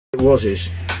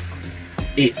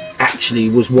It actually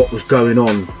was what was going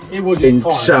on in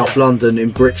South London,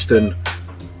 in Brixton,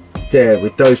 there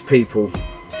with those people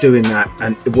doing that.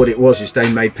 And what it was is they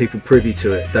made people privy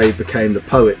to it. They became the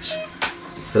poets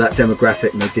for that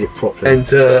demographic, and they did it properly. And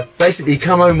basically, he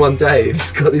come home one day and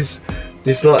he's got this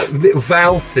like little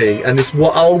valve thing and this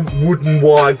old wooden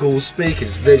wire gauze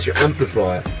speakers. There's your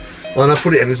amplifier. And I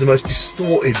put it in, it was the most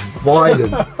distorted,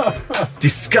 violent,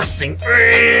 disgusting.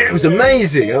 It was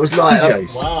amazing. I was like,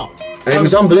 wow. And it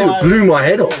was unbelievable. It blew my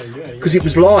head off because it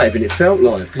was live and it felt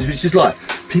live. Because it was just like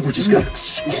people just going,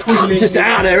 just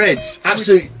out of their heads.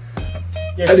 Absolutely.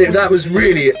 And that was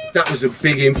a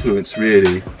big influence,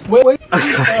 really.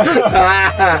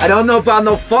 I don't know about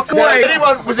no fuck away.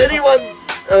 Was anyone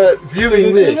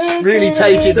viewing this really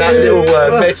taking that little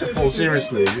metaphor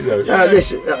seriously? You know?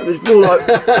 Listen,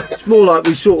 it's more like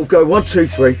we sort of go 1, 2,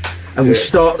 3, and we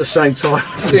start at the same time.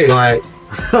 It's like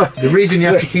the reason you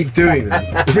have to keep doing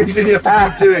that. The reason you have to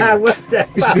keep doing it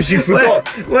is because you forgot.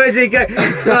 Where's he going?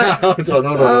 Hold on.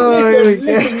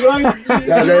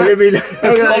 Let me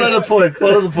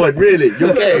follow the point. Really,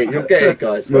 you'll get it,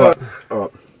 guys. Right. All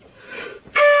right.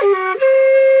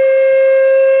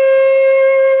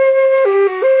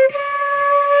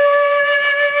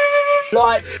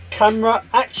 Lights, camera,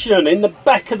 action. In the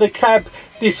back of the cab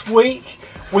this week,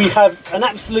 we have an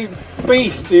absolute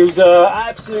beast who's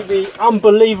absolutely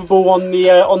unbelievable on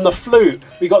the flute.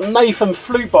 We got Nathan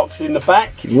FluteBox in the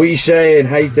back. What are you saying?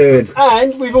 How you doing?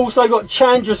 And we've also got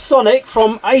ChandraSonic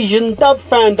from Asian Dub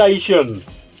Foundation.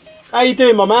 How you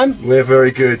doing, my man? We're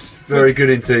very good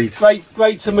indeed.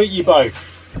 Great to meet you both.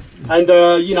 And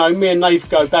you know, me and Nate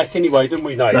go back anyway, didn't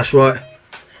we, Nate? Nath? That's right.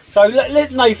 So Nate,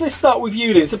 let's start with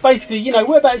you then. So basically, you know,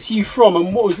 whereabouts are you from,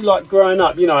 and what was it like growing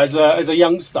up, you know, as a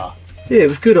youngster? Yeah, it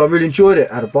was good. I really enjoyed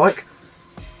it. I had a bike.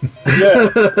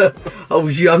 Yeah. I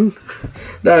was young.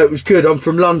 No, it was good. I'm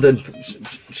from London,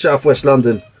 southwest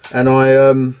London, and I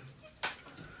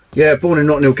born in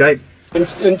Notting Hill Gate. And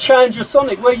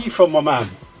ChandraSonic, where are you from, my man?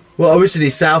 Well, originally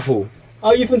Southall.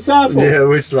 Oh, you're from Southall? Yeah,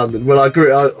 West London. Well,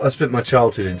 I spent my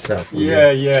childhood in Southall.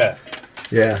 Yeah.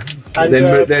 And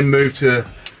then moved to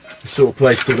a sort of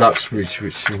place called Uxbridge,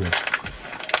 which, you know.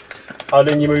 Oh,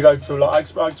 then you moved over to like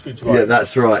Uxbridge, right? Yeah,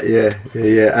 that's right. Yeah.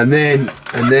 And then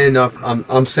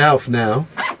I'm south now.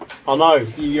 I know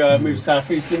you moved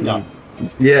southeast, didn't you?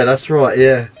 Yeah, that's right.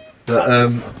 Yeah,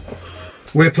 but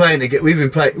we're playing again. We've been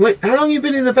playing. Wait, how long have you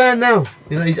been in the band now?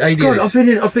 You know, God, I've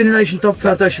been in Asian Dub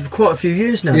Foundation for quite a few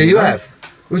years now. Yeah, you have.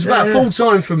 It was about full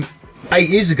time from 8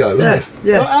 years ago, wasn't it?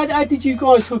 Yeah. So how did you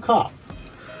guys hook up?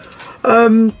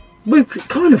 We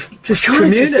kind of just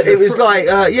communicated. It was like,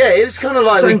 it was kind of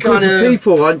like same group of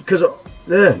people, because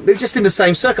we were just in the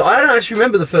same circle. I don't actually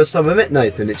remember the first time I met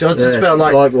Nathan. It just felt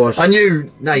like likewise. I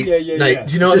knew Nate. Nate,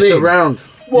 do you know what I mean? Just around.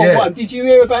 What? Did you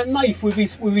hear about Nate with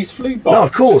his flute box? No,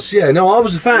 of course. Yeah. No, I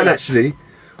was a fan actually.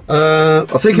 I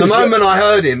think the moment I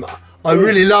heard him, I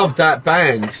really loved that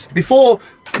band. Before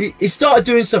he started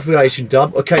doing stuff with Asian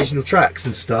Dub, occasional tracks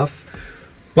and stuff.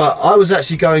 But I was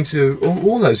actually going to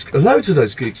loads of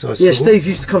those gigs. I saw. Yeah, Steve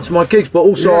used to come to my gigs, but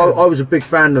also I was a big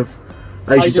fan of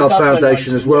Asian Dub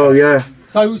Foundation as well. Yeah.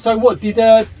 So what did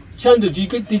Chandra?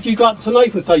 Did you go up to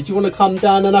Nathan and say, do you want to come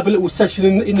down and have a little session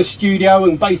in the studio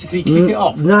and basically kick it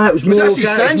off? No, it was more actually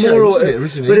Sanjay, wasn't it,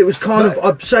 originally? But it was kind of,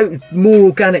 I'd say, more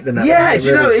organic than that. Yeah, do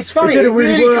you know, it's funny. It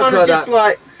really kind of just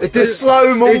like the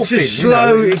slow morphing. It's just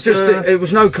slow. It's just it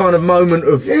was no kind of moment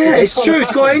of. Yeah, it's true.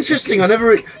 It's quite interesting. I never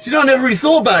really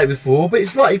thought about it before. But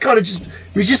it's like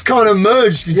we just kind of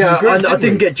merged into the group. I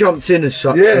didn't get jumped in as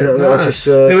such. Yeah,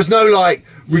 there was no like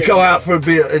we go out for a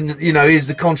bit and you know here's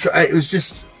the contract. It was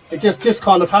just. It just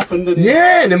kind of happened, and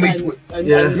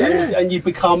you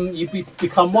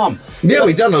become one. Yeah,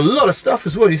 we've done a lot of stuff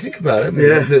as well. You think about it. I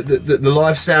mean, the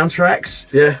live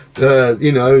soundtracks. Yeah.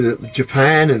 You know,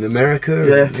 Japan and America.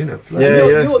 Yeah. And,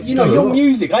 you know, your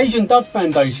music, Asian Dub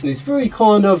Foundation, is very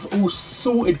kind of all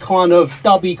sorted, kind of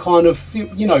dubby, kind of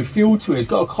feel to it. It's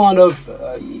got a kind of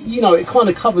it kind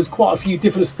of covers quite a few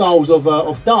different styles of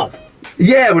dub.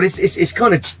 Yeah, well, it's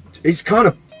kind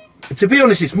of. To be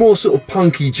honest, it's more sort of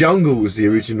punky jungle was the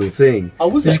original thing. Oh,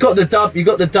 was it? You got the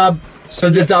dub, so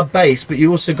the dub bass, but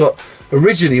you also got,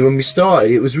 originally when we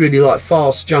started, it was really like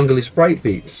fast junglist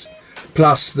breakbeats,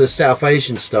 plus the South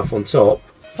Asian stuff on top.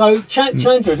 So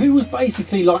Chandra, who was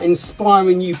basically like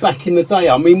inspiring you back in the day?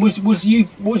 I mean, was you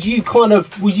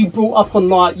brought up on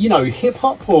like, hip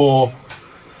hop or?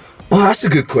 Oh, that's a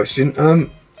good question.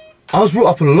 I was brought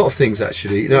up on a lot of things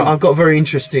actually. You know, I've got very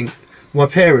interesting. My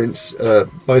parents,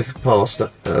 both passed,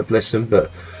 bless them,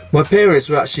 but my parents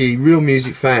were actually real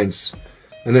music fans,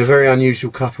 and they're a very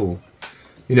unusual couple.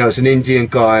 You know, it's an Indian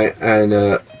guy and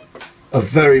a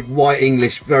very white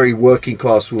English, very working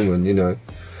class woman, you know,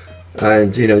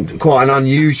 and you know, quite an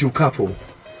unusual couple.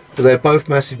 But they're both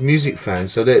massive music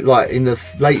fans, so they're like in the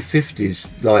late 50s,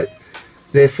 like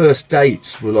their first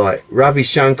dates were like Ravi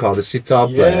Shankar, the sitar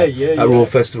player, at Royal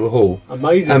Festival Hall.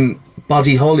 Amazing. And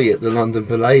Buddy Holly at the London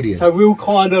Palladium. So real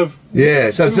kind of...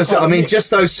 Yeah, so I mean,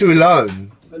 just those two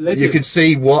alone, you could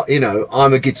see what, you know,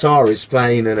 I'm a guitarist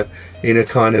playing in a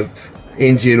kind of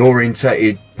Indian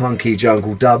orientated punky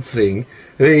jungle dub thing.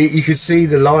 You could see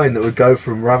the line that would go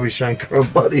from Ravi Shankar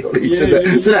and Buddy Holly to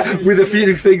that, with a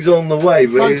few things on the way.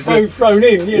 But thrown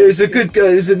in, yeah. It was a good,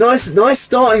 it was a nice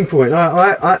starting point.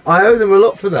 I owe them a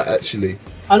lot for that, actually.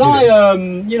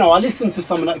 And you know, I listened to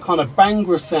some of that kind of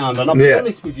Bhangra sound, and I'll be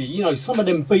honest with you, you know, some of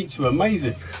them beats were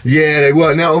amazing. Yeah, they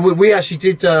were. Now we actually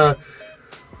did,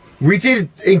 we did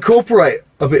incorporate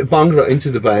a bit of Bhangra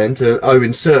into the band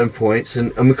in certain points,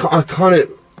 and I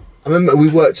remember we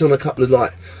worked on a couple of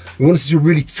like. We wanted to do a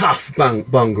really tough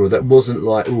Bhangra that wasn't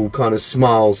like all kind of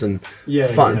smiles and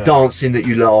fun dancing that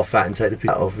you laugh at and take the piss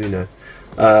out of, you know.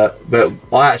 But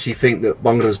I actually think that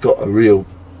Bhangra's got a real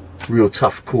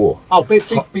tough core. Oh, big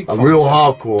a real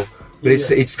hardcore. But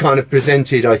it's kind of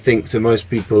presented, I think, to most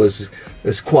people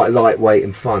as quite lightweight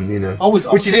and fun, you know.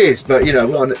 Which it is, but you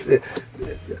know,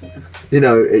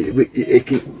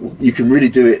 you can really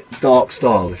do it dark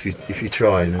style if you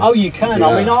try. You know? Oh, you can. Yeah.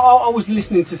 I mean, I was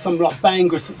listening to some like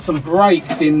Bhangra, some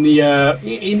breaks in the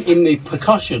in the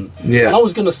percussion. Yeah. And I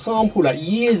was going to sample that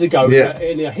years ago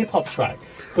in a hip hop track.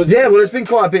 Yeah, well, there's been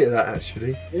quite a bit of that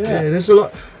actually. Yeah, there's a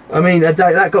lot. I mean,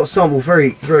 that got sampled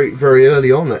very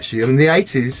early on actually. I mean, the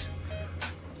 80s.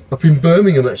 Up in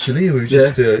Birmingham actually, we were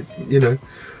just, you know,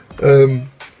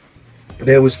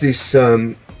 there was this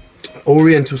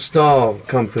Oriental Star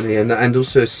company and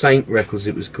also Saint Records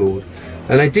it was called,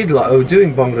 and they were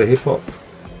doing Bhangra hip hop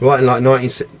right in like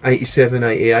 1987,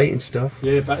 88 and stuff.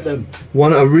 Yeah, back then.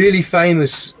 A really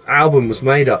famous album was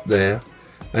made up there,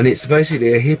 and it's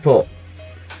basically a hip hop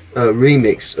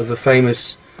remix of a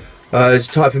famous there's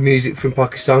a type of music from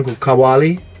Pakistan called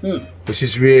Qawwali. Which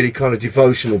is really kind of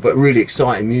devotional but really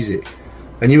exciting music,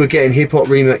 and you were getting hip hop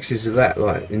remixes of that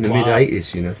like in the mid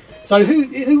 80s, you know. So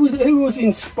who was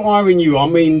inspiring you? I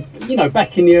mean, you know,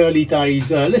 back in the early days.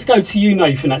 Let's go to you,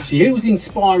 Nathan. Actually, who was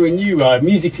inspiring you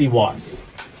musically wise?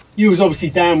 You was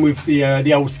obviously down with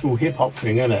the old school hip hop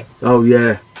thing, isn't it? Oh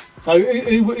yeah. So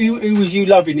who was you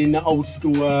loving in the old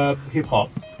school hip hop?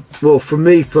 Well, for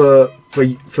me, for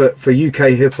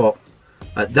UK hip hop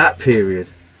at that period,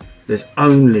 there's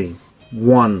only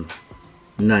one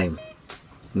name,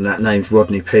 and that name's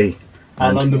Rodney P.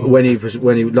 And when he was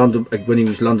London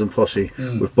Posse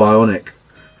with Bionic,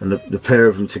 and the pair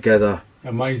of them together,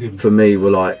 amazing for me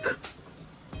were like,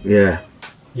 I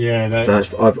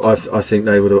think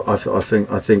they would.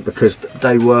 I think because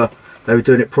they were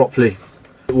doing it properly.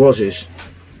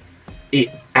 It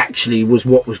actually was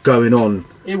what was going on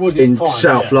in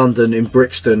South London, in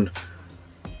Brixton,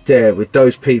 there with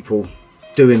those people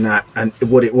doing that, and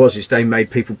what it was is they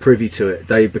made people privy to it.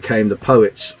 They became the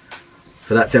poets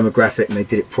for that demographic, and they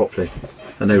did it properly,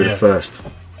 and they were the first.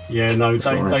 Yeah, no,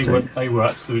 they were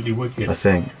absolutely wicked, I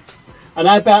think. And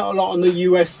how about a lot on the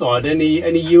US side?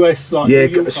 Any US like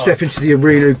Step Into the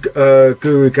Arena,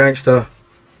 Guru Gangster,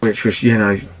 which was, you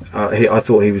know, I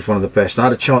thought he was one of the best. I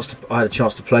had a chance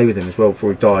to play with him as well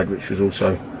before he died, which was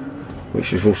also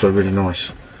really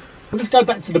nice. Let's go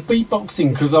back to the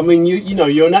beatboxing, because I mean, you know,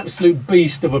 you're an absolute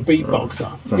beast of a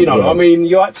beatboxer. You know, I mean,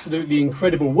 you're absolutely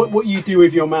incredible. What you do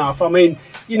with your mouth. I mean,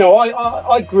 you know,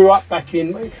 I grew up back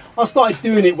in. I started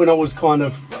doing it when I was kind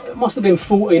of, it must have been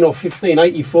 14 or 15,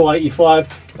 84, 85.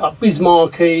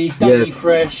 Bismarcky, Danny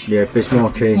Fresh. Yeah,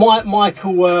 Bismarcky.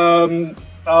 Michael,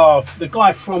 the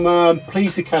guy from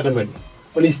Police Academy,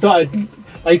 when he started.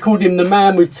 They called him the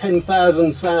man with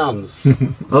 10,000 sounds.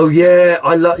 Oh yeah,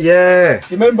 Do you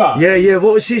remember? Yeah.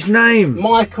 What was his name?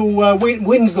 Michael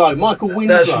Winslow. Michael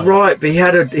Winslow. That's right. But he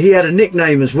had a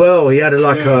nickname as well. He had a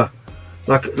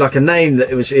name that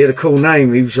he had a cool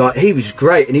name. He was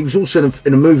great, and he was also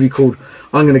in a movie called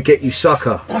I'm Gonna Get You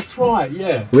Sucker. That's right.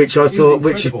 Yeah. Which I thought,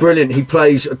 which is brilliant. He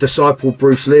plays a disciple of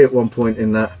Bruce Lee at one point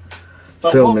in that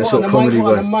film. What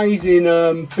an amazing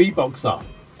beatboxer.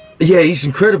 Yeah, he's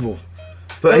incredible.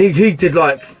 But he did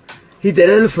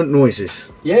elephant noises.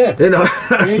 Yeah. You know,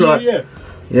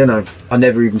 you know, I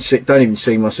don't even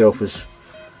see myself as,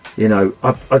 you know,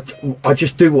 I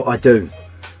just do what I do.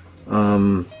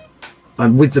 And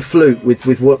with the flute, with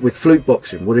flute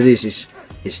boxing, what it is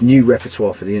it's new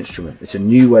repertoire for the instrument. It's a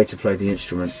new way to play the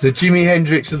instrument. It's the Jimi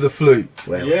Hendrix of the flute.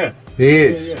 Well, yeah. He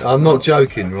is. Yeah. I'm not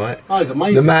joking, right? Oh, it's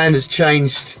amazing. The man has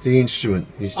changed the instrument.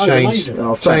 He's changed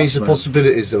the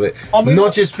possibilities of it. I mean,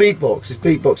 not just beatbox. His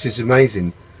beatbox is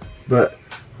amazing, but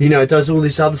you know, it does all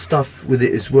this other stuff with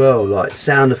it as well, like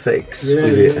sound effects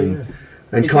with it,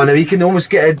 and kind of he can almost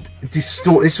get a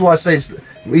distort. This is why I say it's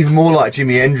even more like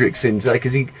Jimi Hendrix in today,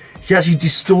 because he actually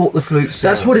distort the flute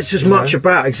sound. That's what it's as much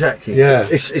about, exactly. Yeah,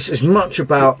 it's as much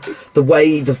about the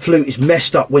way the flute is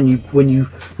messed up when you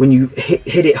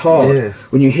hit it hard,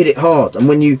 when you hit it hard,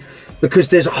 and because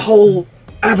there's a whole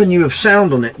avenue of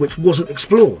sound on it which wasn't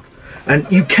explored, and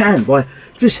you can by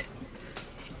just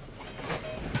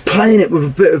playing it with a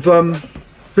bit of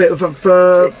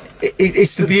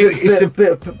it's the beauty. It's a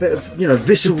bit of you know,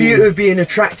 visceral. The beauty of being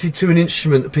attracted to an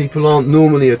instrument that people aren't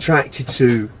normally attracted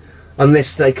to,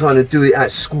 unless they kind of do it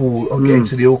at school or get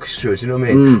into the orchestra. Do you know what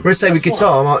I mean? Whereas say with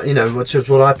guitar, you know, which is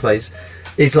what I play,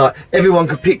 is like everyone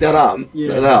could pick that up,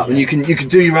 and you can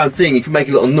do your own thing. You can make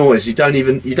a little noise. You don't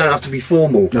have to be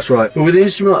formal. That's right. But with an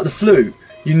instrument like the flute,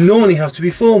 you normally have to be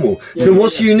formal. So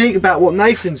what's unique about what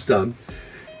Nathan's done?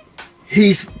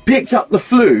 He's picked up the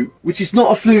flute, which is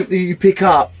not a flute that you pick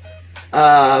up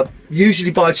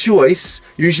usually by choice.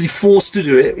 You're usually forced to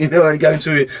do it, you know, and go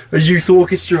to a youth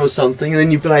orchestra or something, and then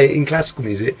you play it in classical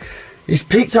music. He's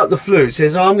picked up the flute,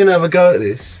 says, oh, I'm going to have a go at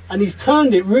this. And he's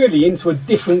turned it really into a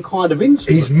different kind of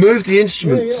instrument. He's moved the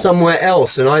instrument somewhere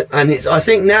else, and I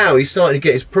think now he's starting to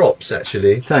get his props,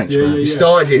 actually. Thanks, man. He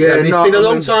started it, and it's been a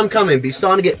long time coming, but he's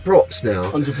starting to get props now.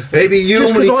 100%. Maybe you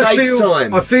normally takes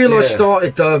time. I feel I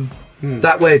started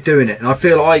that way of doing it, and I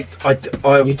feel I'm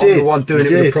the one doing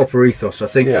it with a proper ethos. I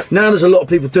think now there's a lot of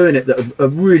people doing it that are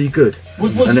really good.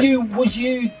 Was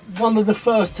you one of the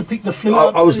first to pick the flute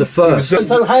up? I was the first.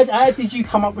 So how did you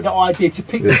come up with the idea to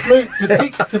pick the flute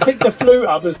to pick the flute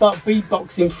up and start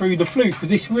beatboxing through the flute?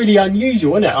 Because it's really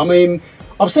unusual, isn't it? I mean,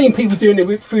 I've seen people doing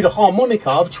it through the harmonica.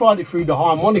 I've tried it through the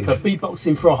harmonica,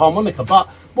 beatboxing through a harmonica. But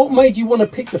what made you want to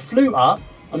pick the flute up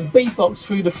and beatbox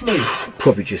through the flute?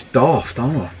 Probably just daft,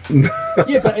 aren't I?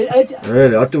 Yeah, but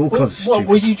really, I do all kinds of stupid.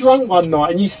 Was you drunk one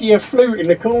night and you see a flute in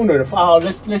the corner? And,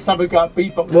 let's have a go at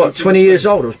beatbox. What? 20 years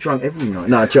old? I was drunk every night.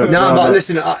 No, joke. No, but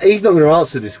listen, he's not going to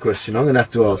answer this question. I'm going to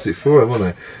have to answer it for him, aren't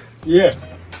I? Yeah.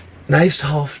 Nave's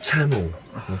half Tamil.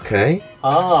 Okay.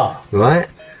 Ah. Right.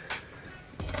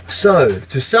 So,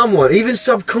 to someone, even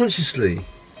subconsciously,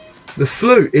 the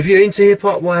flute. If you're into hip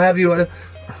hop, what have you.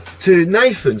 To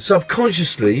Nathan,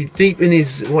 subconsciously, deep in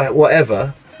his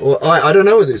whatever, or I don't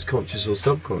know whether it's conscious or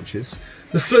subconscious,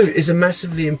 the flute is a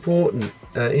massively important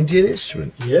Indian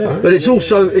instrument. Yeah, right? But it's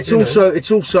also.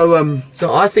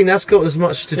 So I think that's got as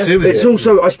much to do with it. It's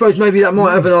also, I suppose, maybe that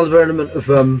might have another element of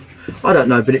I don't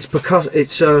know, but it's percussive.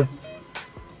 It's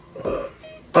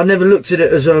I never looked at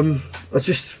it as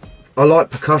I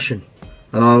like percussion,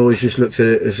 and I always just looked at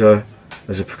it as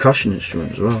a percussion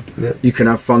instrument as well. Yeah. You can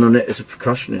have fun on it as a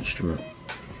percussion instrument.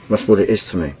 That's what it is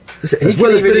to me. As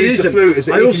well as the flute,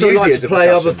 I also like to play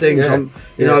other things.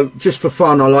 You know, just for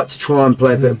fun, I like to try and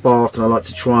play a bit of Bach, and I like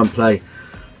to try and play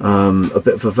a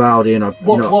bit of Vivaldi. And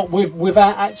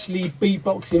without actually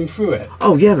beatboxing through it?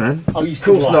 Oh yeah, man. Oh, of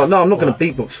course not. No, I'm not going to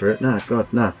beatbox for it. No, God,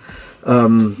 no.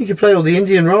 You can play all the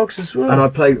Indian rags as well. And I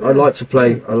like to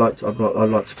play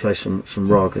some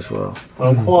rag as well.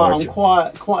 Well, I'm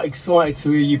quite excited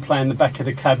to hear you play in the back of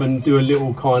the cab and do a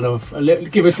little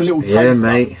give us a little taste. Yeah,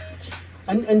 mate.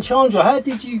 And Chandra, how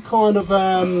did you kind of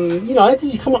how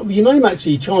did you come up with your name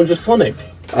actually, ChandraSonic?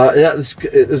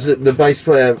 It was the bass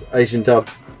player, Asian Dub,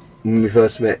 when we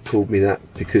first met, called me that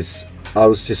because I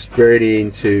was just really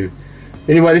into.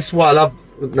 Anyway, this is why I love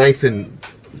what Nathan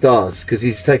does, because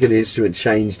he's taken the instrument,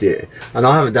 changed it, and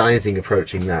I haven't done anything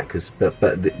approaching that. But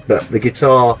the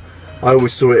guitar, I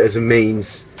always saw it as a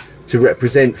means to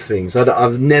represent things.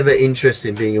 I've never interested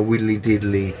in being a widdly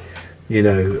diddly,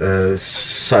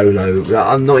 solo.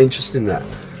 I'm not interested in that.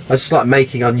 I just like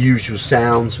making unusual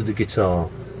sounds with the guitar,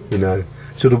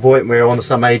 to the point where on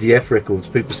some ADF records,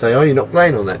 people say, "Oh, you're not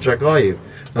playing on that track, are you?"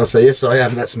 And I'll say, "Yes, I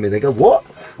am." That's me. They go, "What?"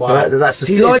 Wow. He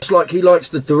likes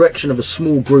the direction of a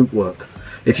small group work.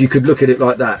 If you could look at it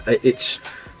like that, it's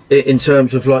in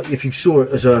terms of like if you saw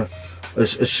it as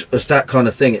that kind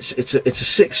of thing. It's a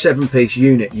 6-7 piece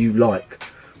unit you like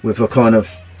with a kind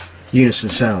of unison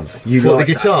sound. You like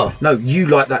the guitar? No, you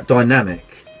like that dynamic.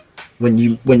 When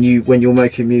you're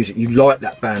making music, you like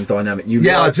that band dynamic.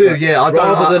 I do. Yeah,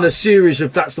 rather than a series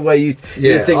of that's the way you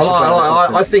think.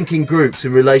 I think in groups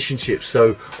and relationships.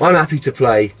 So I'm happy to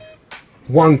play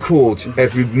one chord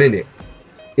every minute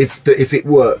if it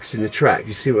works in the track.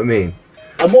 You see what I mean?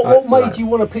 And what made you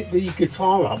want to pick the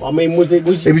guitar up? I mean, was it?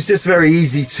 It was just very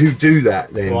easy to do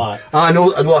that then. Right. And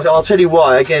I'll tell you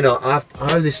why. Again, I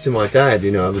owe this to my dad.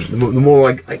 You know, the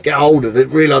more I get older, the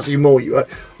realise the more you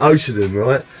owe to them,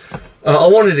 right? I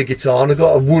wanted a guitar and I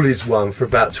got a Woolies one for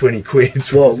about 20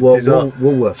 quid.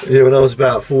 Woolworth? Yeah, when I was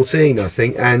about 14, I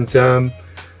think. And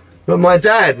but my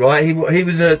dad, right, he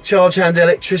was a charge hand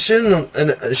electrician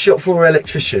and a shop floor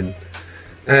electrician.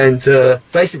 And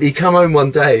basically he come home one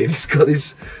day and he's got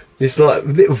this like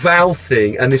little valve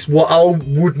thing and this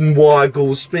old wooden wire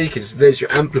gauze speakers. There's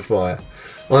your amplifier.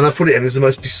 And I put it in, it was the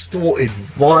most distorted,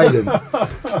 violent,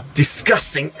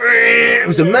 disgusting. It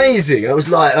was amazing. I was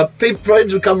like,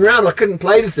 friends would come around, I couldn't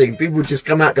play the thing. People would just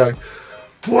come out going,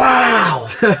 wow!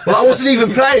 But I wasn't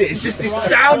even playing it, it's just this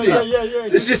sounded.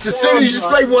 It's just as soon as you just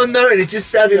played one note and it just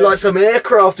sounded like some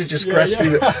aircraft had just crashed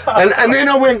through it. And then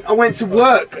I went to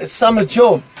work, a summer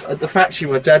job at the factory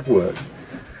my dad worked.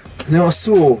 And then I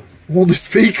saw all the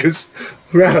speakers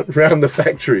round the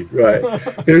factory, right?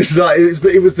 It was like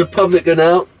it was the public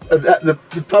the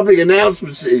public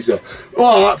announcement.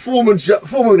 All right, Foreman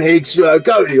Higgs, go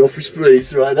to the office,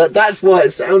 please. Right, that's why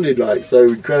it sounded like so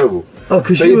incredible. Oh,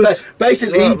 because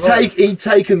basically he'd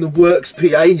taken the Works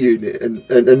PA unit and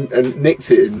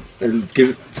nicked it and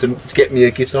give it to get me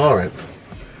a guitar amp.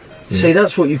 See,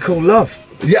 that's what you call love.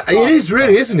 Yeah, it is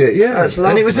really, isn't it? Yeah, that's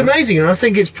love, and it was amazing. And I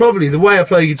think it's probably the way I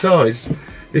play guitar is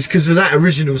because of that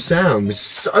original sound. It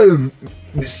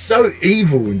was so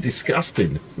evil and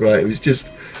disgusting, right? It was just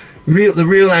the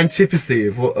real antipathy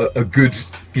of what a good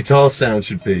guitar sound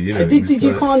should be. You know. Did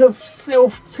you kind of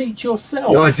self-teach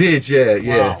yourself? I did,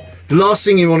 yeah. Wow. The last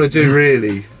thing you want to do,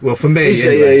 really, well, for me,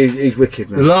 anyway, he's wicked,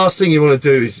 man. The last thing you want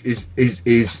to do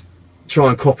is try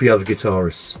and copy other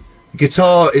guitarists.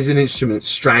 Guitar is an instrument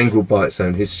strangled by its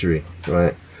own history,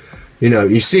 right? You know,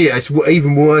 you see it's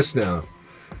even worse now.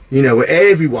 You know, where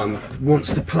everyone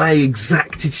wants to play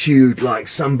exactitude like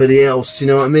somebody else, you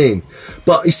know what I mean?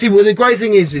 But you see, well, the great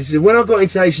thing is when I got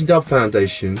into Asian Dub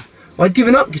Foundation, I'd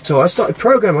given up guitar. I started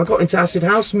programming. I got into acid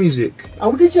house music.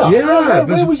 Oh, did you? Yeah,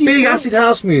 where was big acid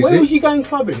house music. Where was you going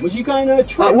clubbing? Was you going on a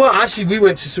trip? Well, actually, we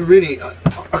went to some really...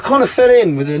 I kind of fell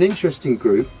in with an interesting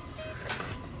group,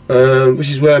 which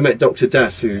is where I met Dr.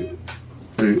 Das, who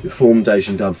formed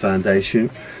Asian Dub Foundation.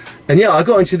 And yeah, I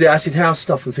got into the acid house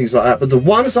stuff and things like that. But the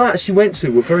ones I actually went to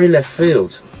were very left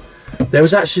field. There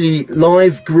was actually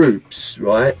live groups,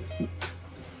 right?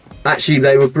 Actually,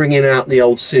 they were bringing out the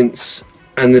old synths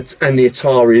and the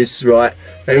Ataris, right?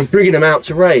 They were bringing them out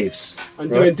to raves.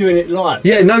 And doing it live?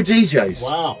 Yeah, no DJs.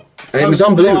 Wow. And it was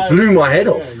unbelievable. It blew my head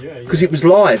off because it was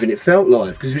live and it felt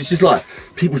live because it was just like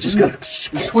people just going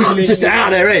just out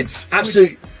of their heads.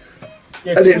 Absolutely.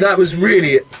 Yeah, and that was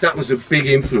a big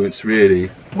influence,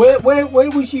 really. Where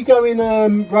was you going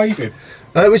raving?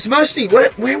 It was mostly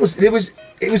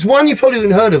it was one you probably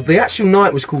wouldn't heard of. The actual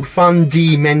night was called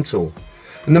Fundamental,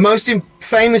 and the most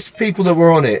famous people that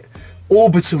were on it,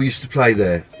 Orbital used to play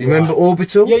there. You remember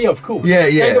Orbital? Yeah, of course. Yeah,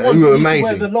 they were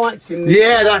amazing. The lights in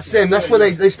yeah, that's them. That's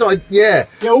where they started. Yeah.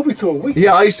 Yeah, Orbital.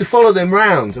 Yeah, I used to follow them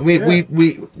round. I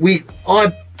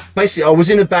was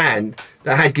in a band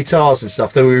that had guitars and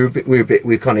stuff. Though we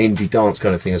were kind of indie dance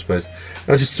kind of thing, I suppose.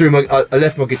 I just I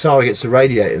left my guitar against the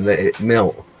radiator and let it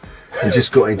melt, and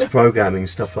just got into programming and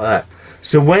stuff like that.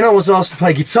 So when I was asked to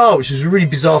play guitar, which was a really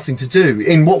bizarre thing to do,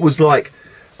 in what was like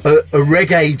a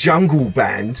reggae jungle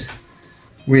band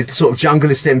with sort of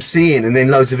junglist MCing and then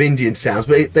loads of Indian sounds,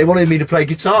 but they wanted me to play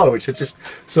guitar, which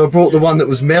so I brought the one that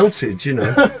was melted, you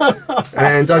know.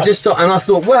 And I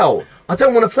thought, well, I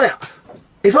don't want to play it.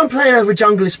 If I'm playing over a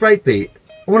junglist breakbeat,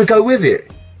 I want to go with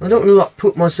it. I don't want to like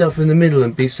put myself in the middle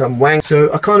and be some wank.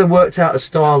 So I kind of worked out a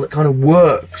style that kind of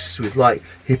works with like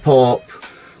hip hop,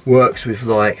 works with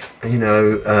like, you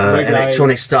know,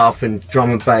 electronic stuff and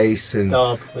drum and bass and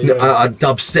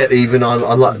dubstep even. I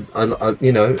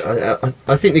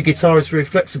think the guitar is very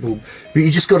flexible, but you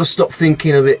just got to stop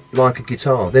thinking of it like a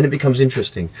guitar. Then it becomes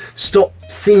interesting. Stop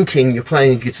thinking you're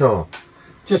playing a guitar.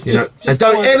 And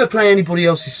don't ever play anybody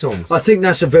else's songs. I think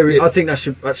that's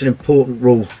that's an important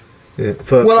rule. Yeah.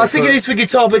 I think it is for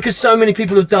guitar because so many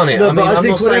people have done it. No, I'm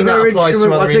not saying that applies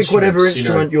to other instruments. I think whatever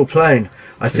instrument you're playing,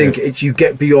 I think you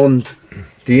get beyond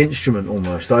the instrument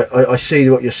almost. I see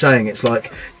what you're saying. It's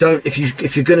like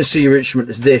if you're going to see your instrument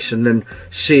as this and then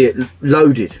see it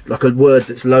loaded like a word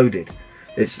that's loaded,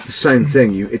 it's the same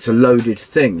thing. It's a loaded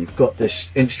thing. You've got this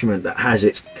instrument that has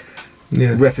its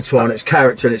repertoire and its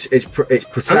character and its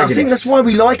protagonist. And I think that's why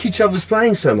we like each other's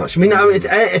playing so much. I mean,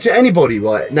 to anybody,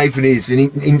 right? Nathan is an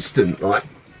instant like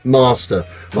master.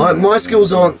 My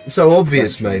skills aren't so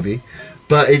obvious, maybe,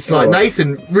 but it's like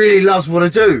Nathan really loves what I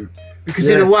do because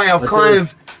in a way I've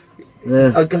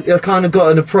kind of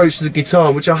got an approach to the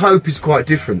guitar which I hope is quite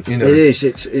different, you know. It is.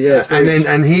 It's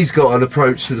and he's got an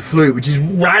approach to the flute which is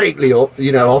radically off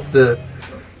the,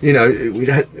 you know,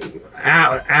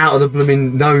 out of the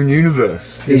blooming known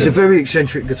universe. He's a very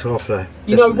eccentric guitar player.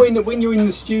 You know, when you're in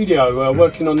the studio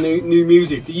working on new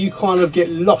music, do you kind of get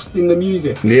lost in the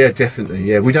music? Yeah, definitely.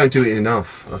 Yeah, we don't do it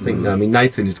enough. I think. I mean,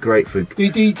 Nathan is great for. Do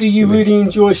you really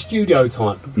enjoy studio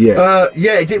time? Yeah.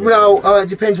 Yeah. It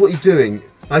depends what you're doing.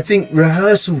 I think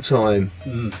rehearsal time.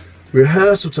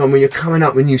 Rehearsal time when you're coming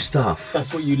up with new stuff.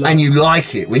 That's what you like. And you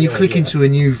like it when you click into a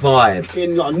new vibe.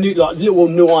 In like little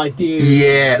new ideas.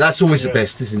 Yeah, that's always the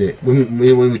best, isn't it? When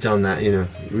we've done that, you know,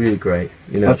 really great.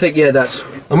 You know. I think that's.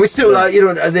 And we're still like, you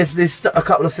know, there's a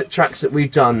couple of tracks that we've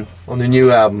done on the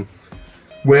new album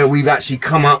where we've actually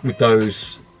come up with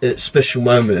those special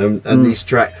moment and these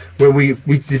tracks where we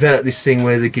developed this thing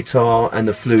where the guitar and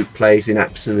the flute plays in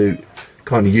absolute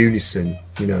kind of unison,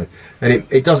 you know, and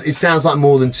it sounds like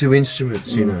more than two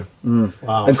instruments, you know.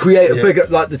 Wow. And create a bigger,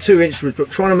 like the two instruments, but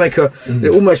trying to make it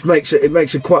almost makes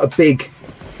it quite a big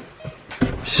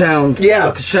sound,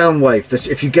 like a sound wave.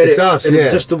 If you get it, does,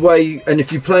 just the way, and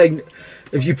if you put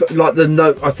like the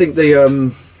note, I think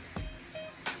the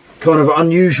kind of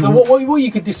unusual. So what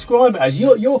you could describe it as,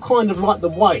 you're kind of like the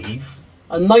wave,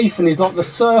 and Nathan is like the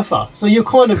surfer. So you're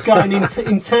kind of going in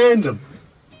tandem.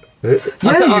 I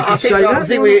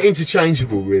think we're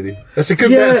interchangeable, really. That's a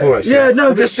good metaphor, actually. Yeah, no,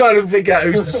 I'm just trying to figure out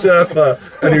who's the surfer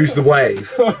and who's the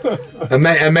wave, and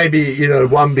maybe, you know,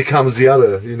 one becomes the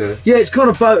other, you know. Yeah, it's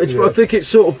kind of both. I think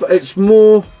it's it's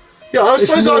more. Yeah, I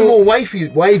suppose I'm more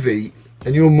wavy,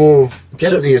 and you're more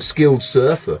definitely a skilled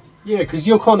surfer. Yeah, because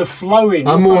you're kind of flowing.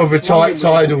 I'm more of a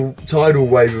tidal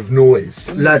wave of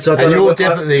noise. Lads, I don't and know. You're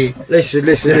definitely. Listen.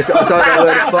 I don't know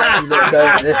where the fuck you're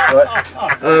going with this, right?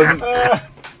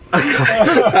 Okay.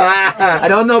 I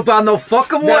don't know about no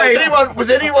fucking way. Was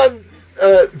anyone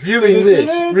viewing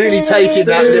this really taking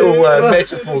that little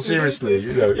metaphor seriously?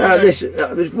 You know. Listen,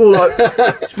 it's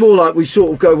more like we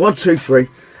sort of go 1, 2, 3,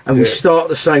 and we start at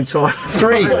the same time.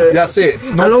 3. That's it.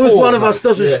 It's not as long as 4, one of us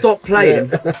doesn't stop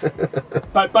playing.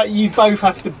 But you both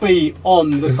have to be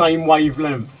on the same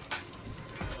wavelength.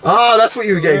 Oh, that's what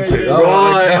you were getting to.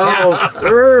 Right.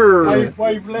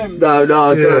 Wavelength. No, I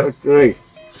don't agree.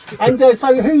 And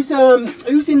so who's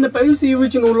the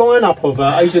original lineup of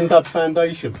Asian Dub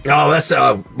Foundation? Oh, that's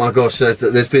my gosh.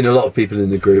 There's been a lot of people in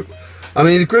the group. I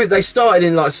mean, the group, they started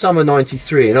in like summer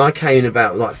 '93, and I came in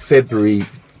about like February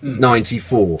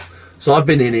 '94. So I've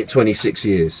been in it 26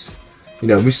 years. You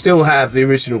know, we still have the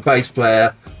original bass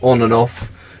player on and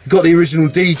off. We've got the original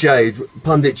DJ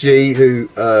Pundit G, who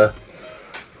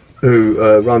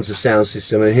runs the sound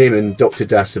system, and him and Dr.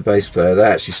 Das, the bass player, they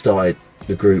actually started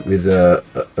the group with a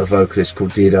vocalist called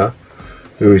Dida,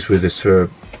 who was with us for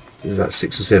about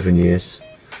 6 or 7 years,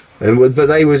 but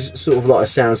they was sort of like a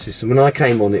sound system. When I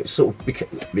came on, it sort of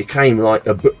became like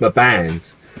a band,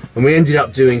 and we ended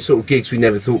up doing sort of gigs we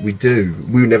never thought we'd do.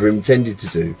 We never intended to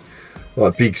do,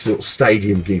 like big sort of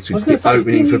stadium gigs,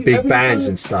 opening for big bands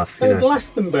and stuff. You know,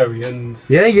 Glastonbury and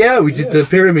we did the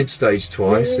Pyramid Stage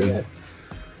twice, and.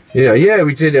 We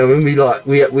did. I mean, we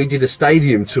did a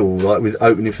stadium tour, like with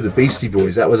opening for the Beastie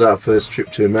Boys. That was our first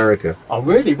trip to America. Oh,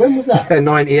 really? When was that?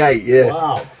 '98. Yeah.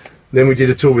 Wow. Then we did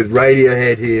a tour with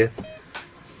Radiohead here.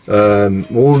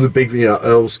 All the big,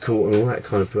 Earl's Court and all that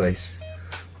kind of place.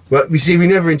 But you see, we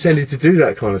never intended to do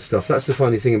that kind of stuff. That's the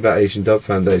funny thing about Asian Dub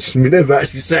Foundation. We never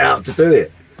actually set out to do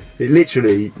it. It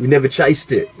literally, we never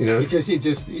chased it. You know. It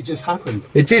just happened.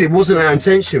 It did. It wasn't our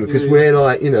intention because we're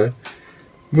like,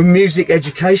 we're music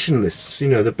educationalists.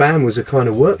 The band was a kind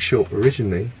of workshop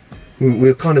originally. We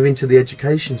were kind of into the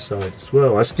education side as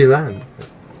well. I still am.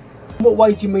 What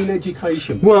way do you mean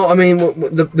education? Well, I mean,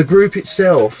 the group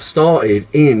itself started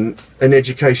in an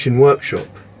education workshop,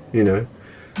 Dr.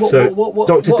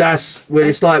 Das, well,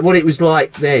 it's like what it was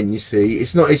like then, you see.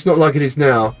 It's not like it is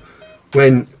now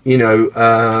when,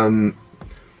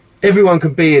 everyone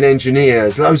can be an engineer.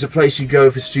 There's loads of places you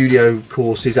go for studio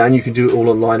courses, and you can do it all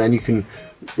online, and you can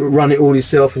run it all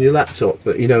yourself on your laptop.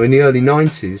 But in the early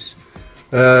 90s,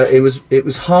 it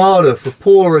was harder for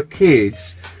poorer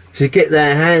kids to get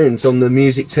their hands on the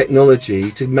music technology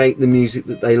to make the music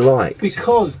that they liked.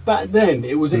 Because back then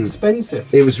it was expensive.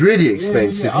 It was really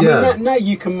expensive. I mean, now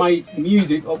you can make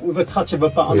music with a touch of a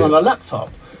button on a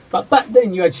laptop. But back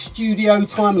then you had studio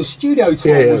time, and studio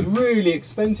time was really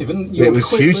expensive, and it was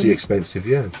hugely expensive.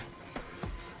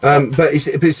 But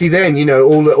see, then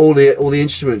all the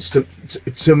instruments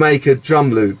to make a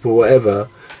drum loop or whatever,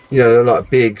 like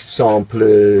big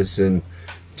samplers, and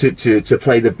to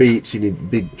play the beats you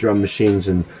need big drum machines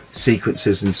and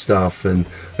sequencers and stuff, and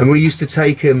we used to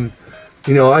take them.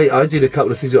 You know, I did a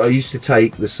couple of things. I used to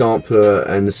take the sampler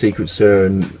and the sequencer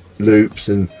and loops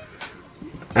and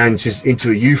just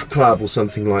into a youth club or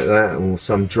something like that, or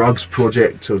some drugs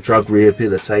project or drug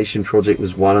rehabilitation project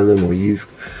was one of them, or youth,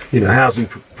 you know, housing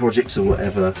projects or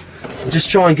whatever. Just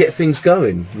try and get things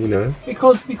going, you know.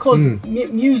 Because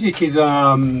music is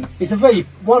it's a very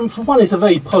it's a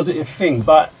very positive thing,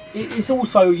 but it's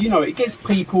also, you know, it gets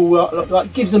people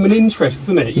like gives them an interest,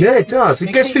 doesn't it? Yeah, it does.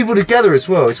 It gets people together as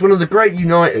well. It's one of the great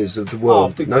uniters of the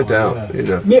world, no doubt.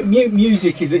 Yeah. You know,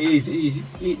 music is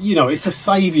you know, it's a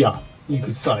saviour, you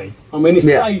could say. I mean,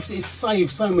 it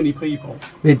saves so many people.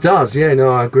 It does. Yeah,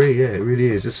 no, I agree. Yeah, it really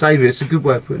is a saviour. It's a good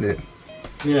way of putting it.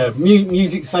 Yeah,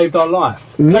 music saved our life.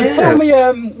 So tell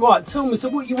me, so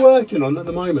what are you working on at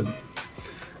the moment?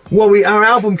 Well, our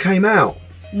album came out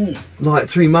like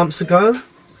 3 months ago.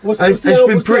 It's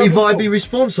been pretty vibey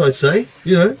response, I'd say.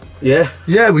 You know. Yeah.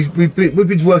 We've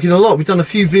been working a lot. We've done a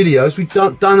few videos. We've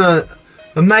done a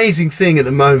amazing thing at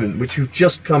the moment, which we've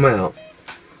just come out,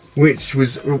 which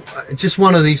was just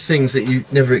one of these things that you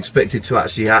never expected to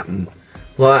actually happen.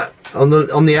 Like on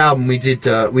the album, we did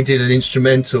an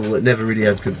instrumental that never really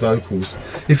had good vocals.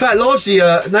 In fact, largely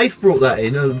Nath brought that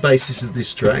in on the basis of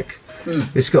this track.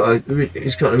 It's got a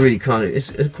really kind of,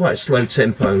 it's quite a slow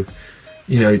tempo,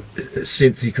 you know,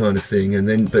 synthy kind of thing, and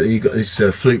then but you got this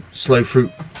slow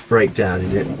flute breakdown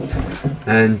in it,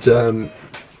 and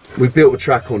we built a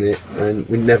track on it, and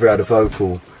we never had a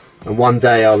vocal. And one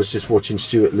day I was just watching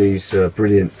Stuart Lee's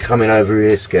brilliant Coming Over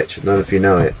Here sketch. I don't know if you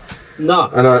know it. No.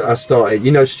 And I started,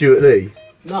 you know Stuart Lee?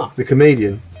 No. The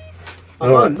comedian? I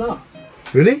don't know.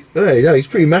 Really? Oh, yeah, he's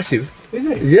pretty massive. Is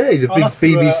he? Yeah, he's a big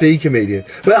BBC comedian.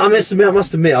 But I must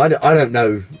admit, I don't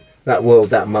know that world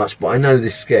that much, but I know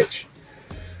this sketch.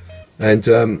 And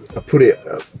I put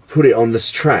it on this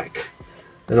track,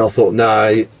 and I thought,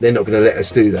 no, they're not going to let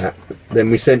us do that. Then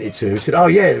we sent it to him. He said, oh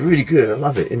yeah, really good, I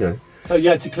love it, you know. So you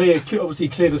had to obviously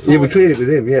clear the song. Yeah, we cleared it with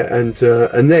him, yeah,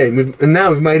 and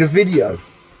now we've made a video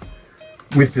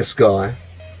with this guy,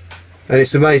 and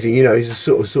it's amazing. You know, he's a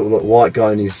sort of like white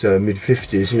guy in his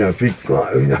mid-50s. You know, big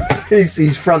guy. You know,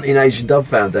 he's fronting Asian Dub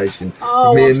Foundation.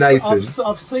 Oh, with me and Nathan.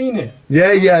 I've seen it.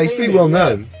 Yeah, he's pretty well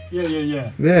known.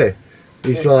 Yeah.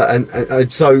 He's like,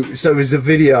 and so there's a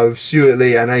video of Stuart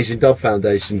Lee and Asian Dub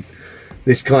Foundation.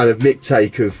 This kind of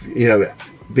take of, you know,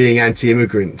 being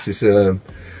anti-immigrants. It's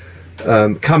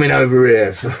coming over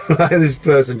here. This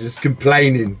person just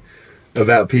complaining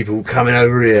about people coming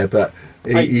over here, but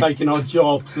taking our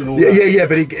jobs and all that. Yeah,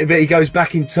 but he goes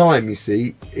back in time, you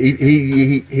see.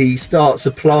 He starts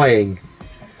applying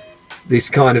this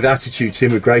kind of attitude to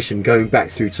immigration going back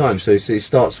through time. So he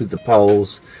starts with the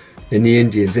Poles and the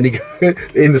Indians, and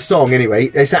in the song anyway,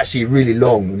 it's actually really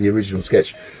long, the original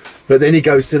sketch, but then he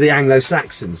goes to the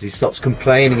Anglo-Saxons. He starts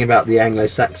complaining about the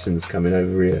Anglo-Saxons coming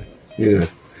over here, you know.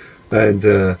 And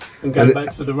going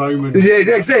back to the Romans. Yeah,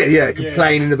 that's it. Yeah,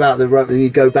 complaining about the Romans. And you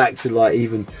go back to like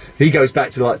he goes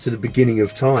back to the beginning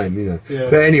of time, you know. Yeah.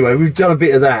 But anyway, we've done a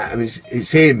bit of that. I mean,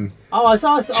 it's him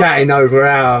chatting over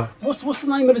our. What's the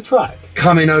name of the track?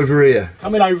 Coming Over Here.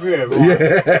 Coming Over Here. Right.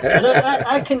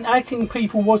 Yeah. And how can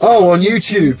people watch? Oh, on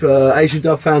YouTube, Asian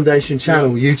Dub Foundation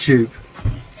channel, YouTube.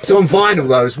 It's on vinyl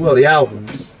though as well. The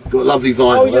album's got lovely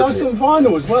vinyl. Oh yeah, it's on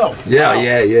vinyl as well. Yeah, wow.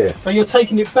 Yeah. So you're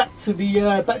taking it back to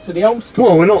the old school.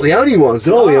 Well, we're not the only ones,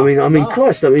 are we? I mean,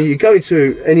 Christ! I mean, you go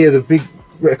to any of the big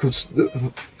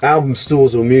album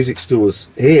stores or music stores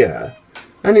here,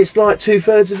 and it's like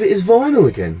 2/3 of it is vinyl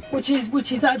again. Which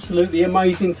is absolutely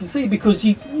amazing to see, because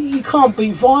you can't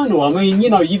beat vinyl. I mean,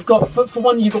 you know, you've got for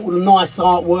one, you've got all the nice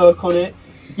artwork on it.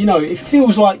 You know, it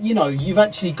feels like, you know, you've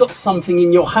actually got something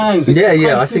in your hands that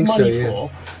I think so, yeah.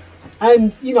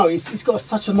 And, you know, it's got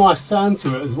such a nice sound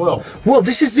to it as well. Well,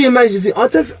 this is the amazing thing.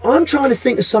 I'm trying to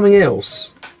think of something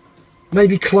else.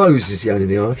 Maybe clothes is the only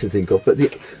thing I can think of. But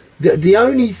the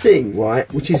only thing,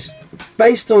 right, which is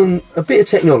based on a bit of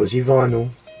technology,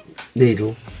 vinyl,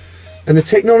 needle, and the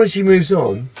technology moves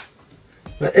on,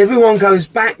 but everyone goes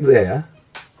back there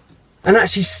and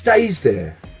actually stays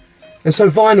there. And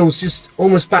so vinyl's just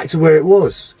almost back to where it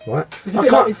was, right?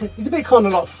 It's a bit kind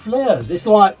of like flares. It's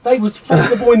like they was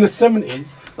fashionable in the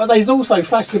 70s, but they was also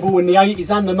fashionable in the 80s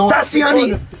and the 90s.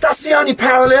 That's the only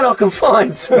parallel I can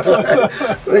find.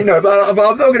 Right? You know, but I'm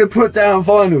not going to put down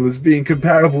vinyl as being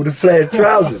comparable to flared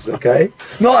trousers, okay?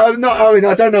 I mean,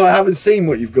 I don't know. I haven't seen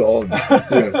what you've got on.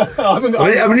 You know. I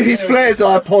mean, if it's flares,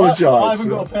 I apologise. I haven't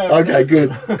got a pair. Okay, good.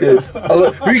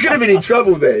 We could have been in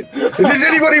trouble then. If there's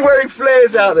anybody wearing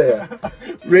flares out there,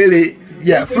 really,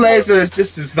 Yeah, flares are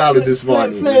just as valid as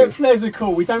vinyl. Flares are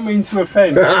cool. We don't mean to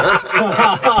offend.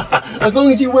 As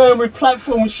long as you wear them with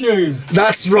platform shoes.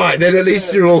 That's right. Then at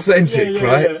least you're authentic,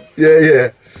 right?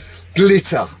 Yeah.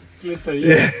 Glitter. Glitter.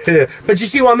 Yeah. But you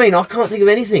see what I mean? I can't think of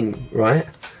anything, right?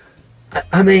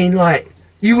 I mean, like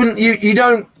you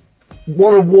don't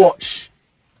want to watch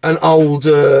an old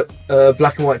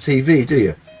black and white TV, do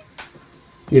you?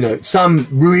 You know, some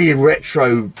real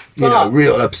retro,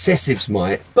 real obsessives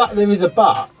might. But there is a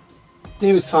but.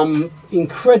 There are some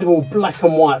incredible black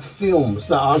and white films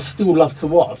that I still love to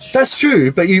watch. That's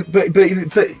true, but you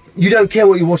don't care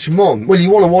what you watch them on. Well,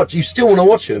 you still want to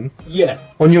watch them. Yeah.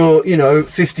 On your,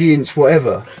 50-inch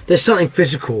whatever. There's something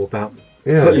physical about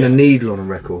putting a needle on a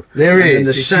record. There is. And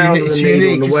the sound of the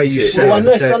needle and the way you sound.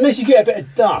 Well, unless you get a bit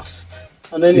of dust,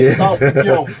 and then it starts to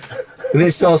jump. And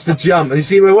it starts to jump, and you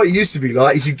see what it used to be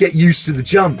like is you get used to the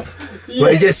jump. Yeah.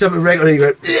 Where you get something regular, and you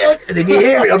go, and then you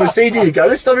hear it on the CD, and you go,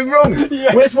 there's something wrong.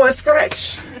 Yeah. Where's my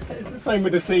scratch? It's the same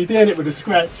with the CD, and it with a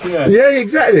scratch. Yeah. Yeah,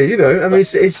 exactly. I mean,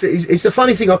 it's a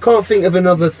funny thing. I can't think of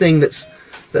another thing that's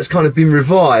kind of been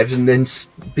revived and then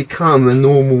become a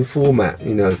normal format.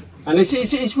 And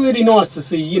it's really nice to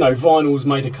see vinyl's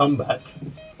made a comeback.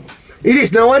 It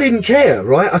is. No, I didn't care.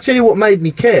 Right. I tell you what made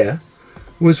me care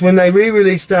was when they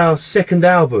re-released our second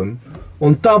album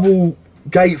on double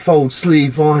gatefold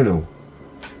sleeve vinyl.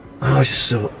 I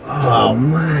just thought, oh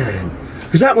man,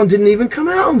 because that one didn't even come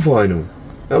out on vinyl.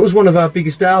 That was one of our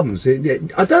biggest albums. I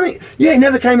don't think, it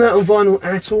never came out on vinyl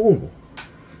at all.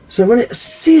 So when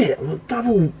see it on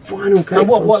double vinyl. So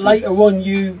what later on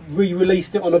you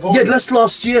re-released it on a vinyl? Yeah, that's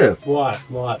last year.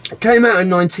 Right. It came out in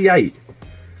 '98,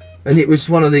 and it was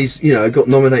one of these. It got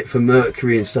nominated for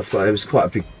Mercury and stuff like that. It was quite a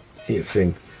big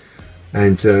thing,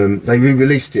 and they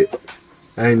re-released it,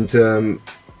 and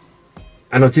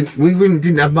we really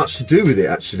didn't have much to do with it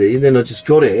actually. And then I just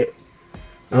got it,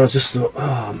 and I just thought,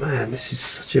 oh man, this is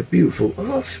such a beautiful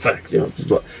artifact. Just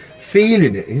like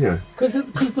feeling it, Because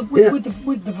with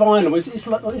the vinyl,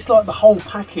 it's like the whole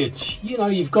package.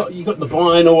 You've got the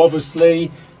vinyl, obviously.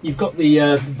 You've got the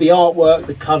artwork,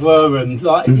 the cover, and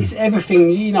it's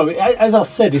everything. As I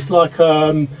said, it's like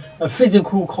a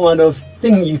physical kind of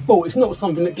thing you've bought. It's not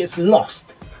something that gets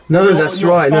lost. No, that's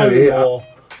right. No,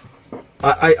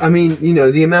 I mean,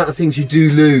 the amount of things you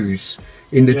do lose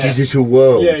in the digital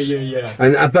world. Yeah.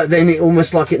 And but then it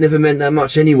almost like it never meant that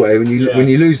much anyway when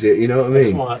you lose it. You know what I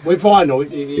mean? That's right. With vinyl,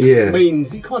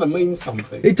 it kind of means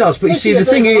something. It does, but you see, the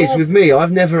thing is with me,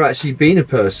 I've never actually been a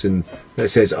person that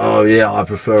says, "Oh yeah, I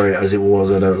prefer it as it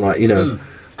was. I don't like."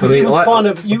 I mean,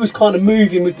 you was kind of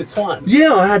moving with the time.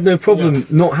 Yeah, I had no problem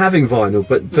not having vinyl,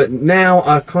 but now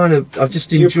I've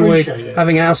just enjoyed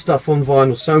having our stuff on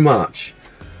vinyl so much.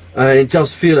 And it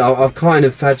does feel I've kind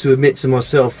of had to admit to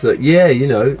myself that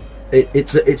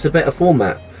it's a better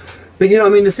format. But I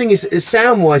mean, the thing is,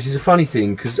 sound wise is a funny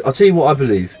thing, because I'll tell you what I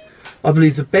believe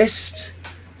the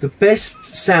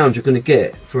best sound you're going to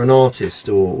get for an artist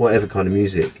or whatever kind of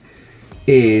music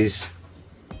is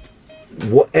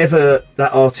whatever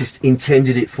that artist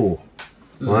intended it for,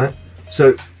 right?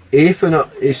 So if you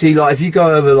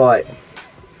go over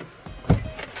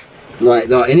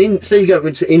say you go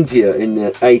to India in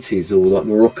the 80s, or like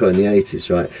Morocco in the 80s,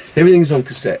 right? Everything's on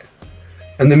cassette,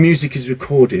 and the music is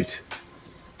recorded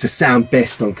to sound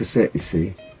best on cassette. You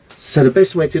see, so the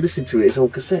best way to listen to it is on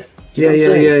cassette. Yeah.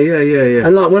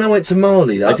 And like when I went to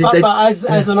Mali, but as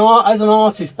an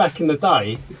artist back in the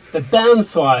day, the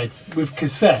downside with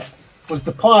cassette was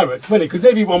the pirates, wasn't it? Because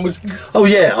everyone was. Oh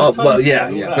yeah,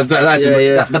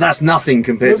 but that's nothing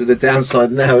compared to the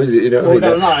downside now, is it?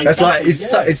 That's like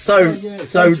it's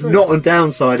so not a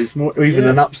downside. It's more even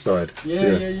an upside.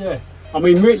 Yeah. I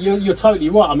mean, you're totally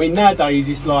right. I mean, nowadays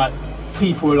it's like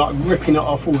people are like ripping it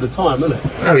off all the time, isn't it?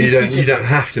 No, you don't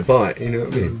have to buy it. You know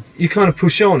what I mean? You kind of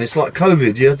push on. It's like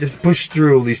COVID. You have to push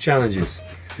through all these challenges.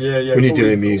 Yeah. When you're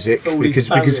doing music, because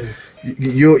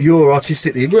you're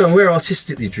artistically, we're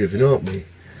artistically driven, aren't we?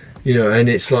 And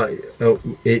it's like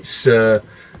it's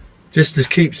just to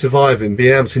keep surviving,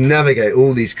 being able to navigate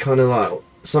all these kind of like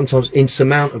sometimes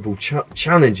insurmountable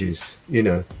challenges.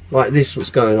 Like this,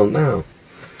 what's going on now.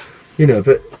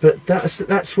 But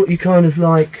that's what you kind of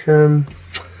like.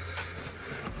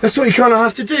 That's what you kind of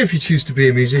have to do if you choose to be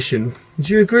a musician.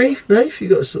 Do you agree, Dave? You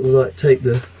got to sort of like take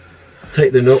the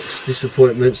knocks,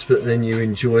 disappointments, but then you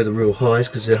enjoy the real highs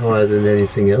because they're higher than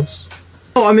anything else.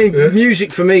 Oh, I mean,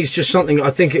 music for me is just something.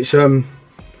 I think it's and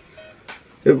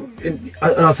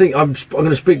I think I'm going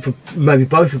to speak for maybe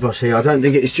both of us here. I don't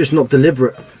think it's just not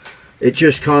deliberate. It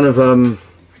just kind of I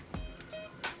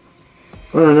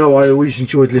don't know. I always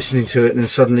enjoyed listening to it, and then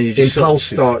suddenly you just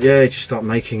start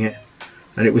making it.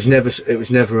 and it was never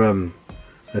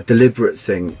a deliberate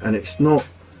thing, and it's not.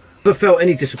 Never felt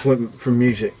any disappointment from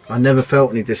music. I never felt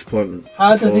any disappointment.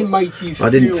 How does it make you feel? I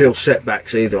didn't feel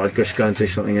setbacks either. I'd just go and do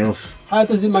something else. How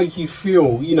does it make you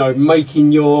feel, you know,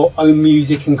 making your own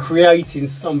music and creating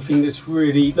something that's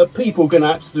really, that people are going to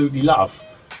absolutely love?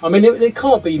 I mean, there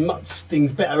can't be much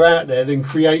things better out there than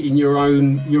creating your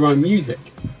own music.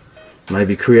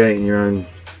 Maybe creating your own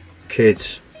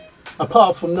kids.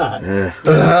 Apart from that, yeah.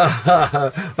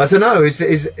 I don't know.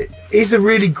 It's a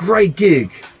really great gig.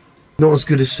 Not as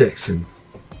good as Sexing.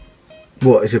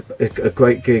 What is a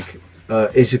great gig?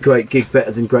 Is a great gig better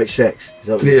than great sex? Is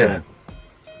that what you're saying?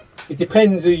 It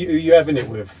depends who you're having it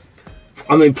with.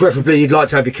 I mean, preferably you'd like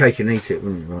to have your cake and eat it,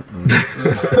 wouldn't you? Right?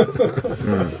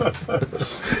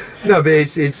 No, but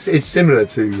it's similar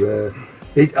to.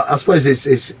 I suppose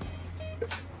it's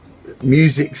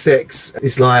music, sex.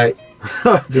 It's like.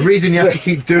 The reason you have to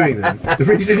keep doing them. The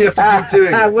reason you have to keep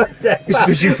doing them is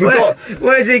because you forgot.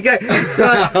 Where's he going?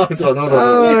 Hold on.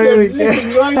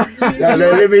 Listen,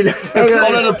 let me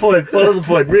follow the point. Follow the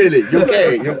point. Really, you'll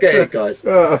get it, guys.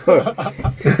 Oh,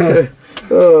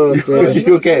 dear.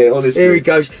 You'll get it, honestly. Here he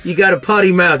goes. You got a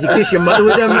potty mouth. You kiss your mother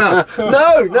with that mouth.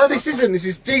 No, this isn't. This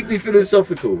is deeply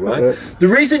philosophical, right? The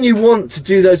reason you want to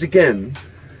do those again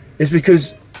is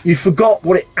because you forgot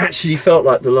what it actually felt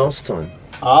like the last time.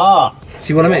 Ah,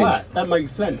 see what I mean? That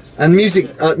makes sense. And music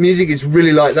is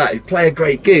really like that. You play a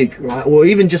great gig, right, or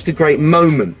even just a great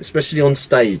moment, especially on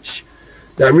stage.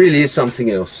 That really is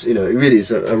something else. You know, it really is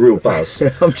a real buzz.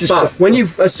 But when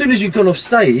as soon as you've gone off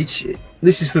stage,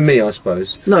 this is for me, I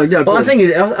suppose. No. But I think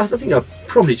I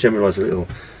probably generalise a little.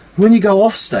 When you go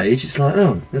off stage, it's like,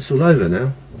 oh, that's all over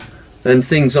now. And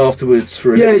things afterwards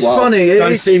for a little it's while funny.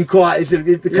 don't seem quite.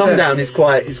 The come down is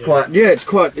quite. Yeah, it's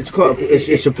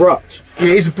abrupt. It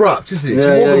is abrupt, isn't it?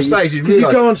 Yeah, you walk on stage, because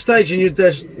you go on stage and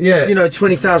there's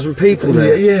 20,000 people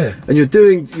there, and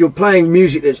you're playing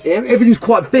music that's everything's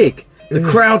quite big. The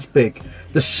crowd's big.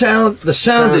 The sound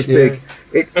is big.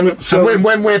 So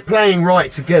when we're playing right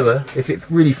together, if it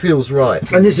really feels right,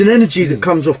 and there's an energy that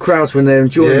comes off crowds when they're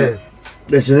enjoying it.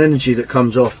 There's an energy that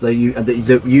comes off the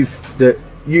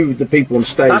people on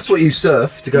stage. That's what you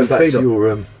surf, to go back to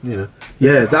your,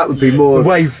 Yeah, that would be more... The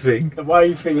wave thing. The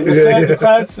wave thing, and the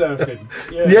crowd surfing.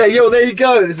 Yeah, well, there you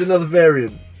go, there's another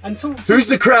variant. And who's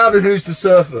the crowd and who's the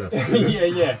surfer?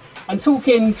 Yeah. And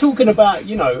talking about,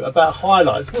 about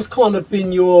highlights, what's kind of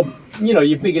been your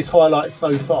biggest highlights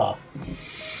so far?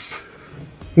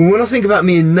 Well, when I think about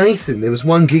me and Nathan, there was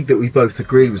one gig that we both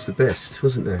agreed was the best,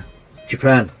 wasn't there?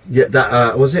 Japan. Yeah,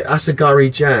 that, was it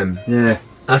Asagari Jam? Yeah.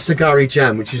 Asagari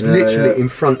Jam, which is literally in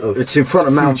front of... It's in front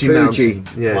of Mount Fuji.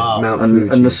 Yeah, wow. Mount Fuji.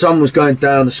 And the sun was going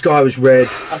down, the sky was red.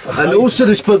 And also,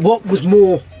 but what was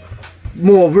more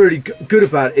really good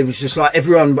about it, it was just like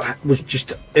everyone was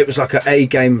just... It was like an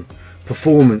A-game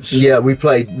performance. Yeah, we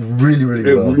played really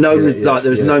well.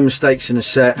 There was no mistakes in the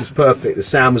set. It was perfect. The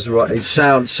sound was right.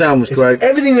 Sound was great.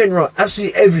 Everything went right.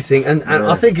 Absolutely everything. And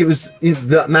I think it was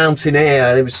that mountain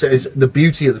air. It was the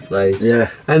beauty of the place. Yeah.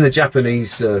 And the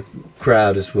Japanese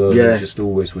crowd as well. Yeah. It was just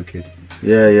always wicked.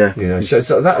 Yeah.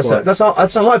 So that's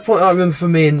a high point I remember for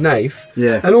me and Nath.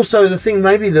 Yeah. And also the thing,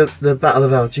 maybe the Battle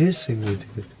of Algiers thing we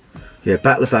did. Yeah,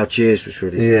 Battle of Algiers was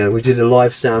really... Yeah, we did a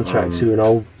live soundtrack to an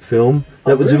old film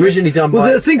that was originally done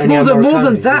by... I think more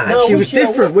than that, actually, it was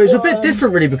different. It was a bit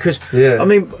different, really, because, I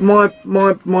mean,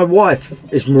 my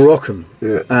wife is Moroccan,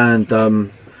 and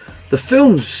the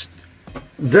film's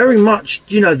very much,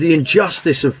 the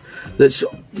injustice of... That's,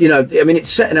 I mean, it's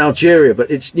set in Algeria,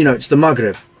 but it's, it's the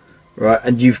Maghreb, right?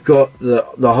 And you've got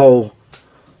the whole...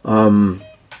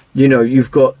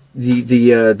 you've got the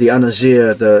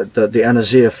anazir, the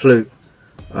anazir flute,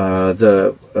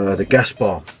 the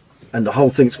gaspar, and the whole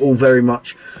thing's all very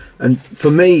much. And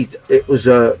for me, it was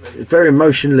very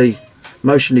emotionally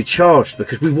charged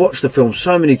because we watched the film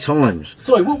so many times.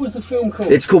 Sorry, what was the film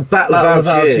called? It's called Battle of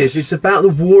Algiers. It's about the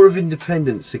War of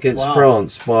Independence against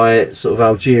France by sort of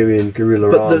Algerian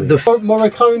guerrilla army.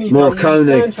 Morricone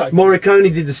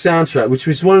did the soundtrack, which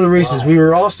was one of the reasons we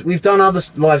were asked. We've done other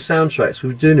live soundtracks.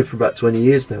 We've been doing it for about 20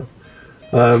 years now.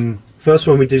 First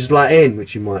one we did was La Haine,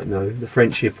 which you might know, the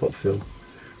French hip hop film.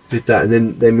 Did that,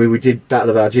 and then we did Battle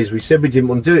of Algiers. We said we didn't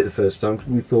want to do it the first time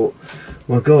because we thought,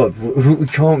 my God, we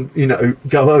can't,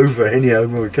 go over Ennio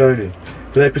Morricone.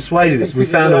 But they persuaded us. We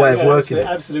found a way of working it.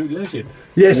 Absolute legend.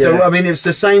 Yeah. So I mean, it's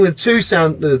the same with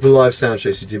the live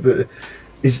soundtracks we did, but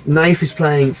Nath is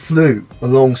playing flute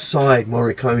alongside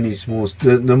Morricone's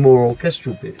the more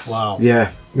orchestral bits. Wow.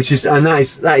 Yeah. Which is, and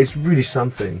that is really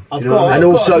something. Do you know what I mean? And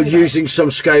also using some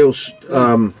scales.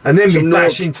 And then we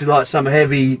bash into like some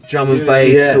heavy drum and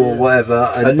bass or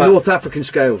whatever. And North African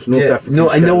scales. And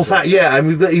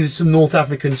we've got even some North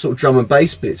African sort of drum and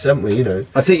bass bits, haven't we? You know.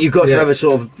 I think you've got to have a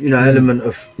sort of element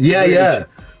of But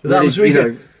that was really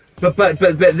good. But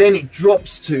then it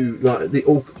drops to like the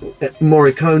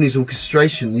Morricone's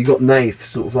orchestration. You got Nath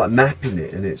sort of like mapping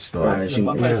it, and it's like that's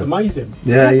amazing.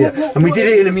 And we did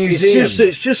it in a museum.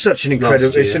 It's just such an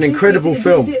incredible. It's an incredible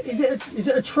film. Is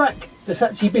it a track that's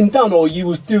actually been done, or you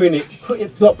was doing it,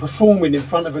 like performing in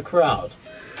front of a crowd?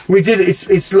 We did it.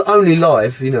 It's only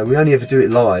live. You know, we only ever do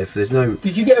it live. There's no.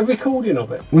 Did you get a recording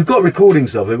of it? We've got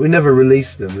recordings of it. We never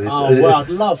released them. Well, I'd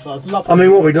love. I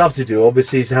mean, what we'd love to do,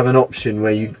 obviously, is have an option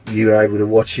where you are able to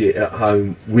watch it at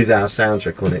home with our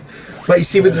soundtrack on it. But you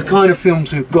see, with the kind of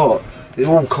films we've got, there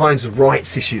are all kinds of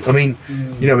rights issues. I mean,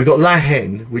 you know, we've got La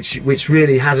Haine, which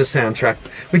really has a soundtrack.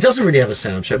 It doesn't really have a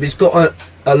soundtrack, but it's got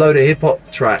a load of hip hop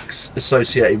tracks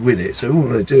associated with it. So we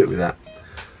want to do it with that.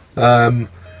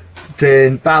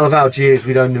 Then Battle of Algiers,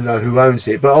 we don't even know who owns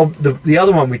it, but the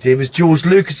other one we did was George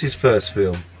Lucas's first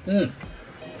film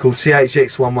called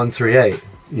THX 1138,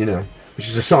 you know, which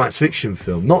is a science fiction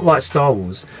film, not like Star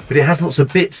Wars, but it has lots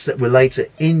of bits that were later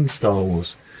in Star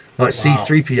Wars, like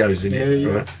C-3PO's in it,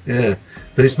 right? Yeah,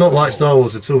 but it's not like Star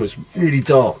Wars at all. It's really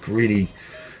dark, really,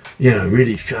 you know,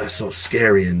 really kind of sort of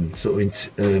scary and sort of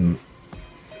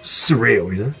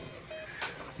surreal, you know.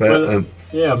 But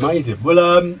yeah, amazing.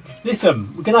 Well,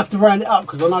 listen, we're gonna have to round it up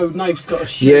because I know Nave's got a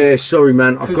shoot. Yeah, sorry,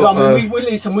 man. I've got. I mean,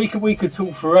 we could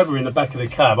talk forever in the back of the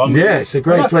cab. It's a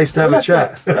great place to have a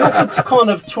chat. We'll have to kind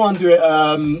of try and do it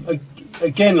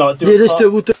again, like we'll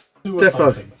do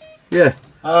defo. Yeah.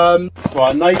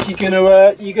 Right, Nate,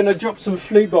 you're gonna drop some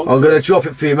FluteBox. I'm gonna drop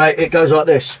it for you, mate. It goes like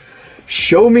this.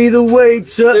 Show me the way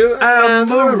to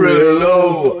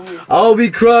Amarillo. I'll be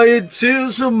crying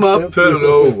tears on my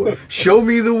pillow. Show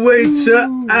me the way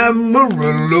to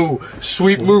Amarillo.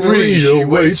 Sweet Marie, she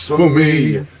waits for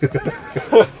me.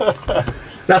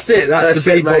 That's it. That's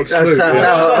the beatbox.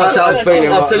 That's how I'm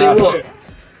feeling. I'll tell you what.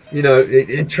 You know,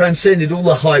 it transcended all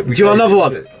the hype. Do you want another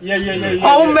one? Yeah.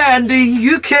 Oh, Mandy,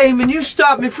 you came and you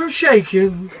stopped me from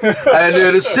shaking. And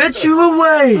it set you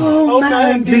away. Oh,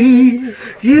 Mandy,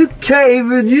 you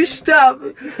came and you stopped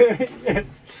me.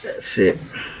 That's it.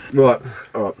 Right,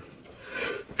 all right.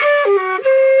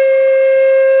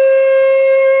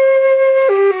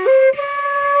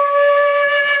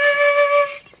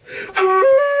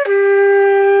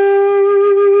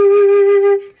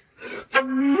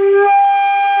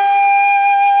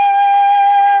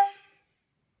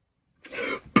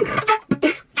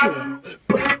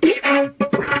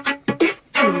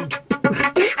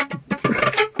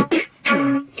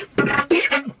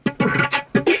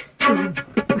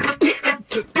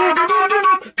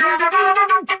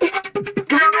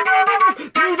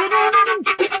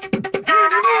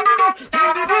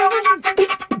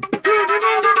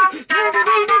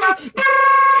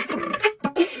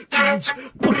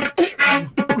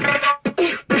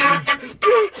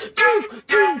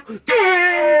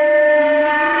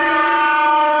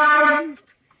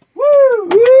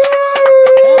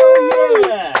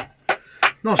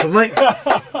 Nice one, mate.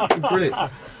 Brilliant.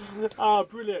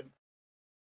 Brilliant.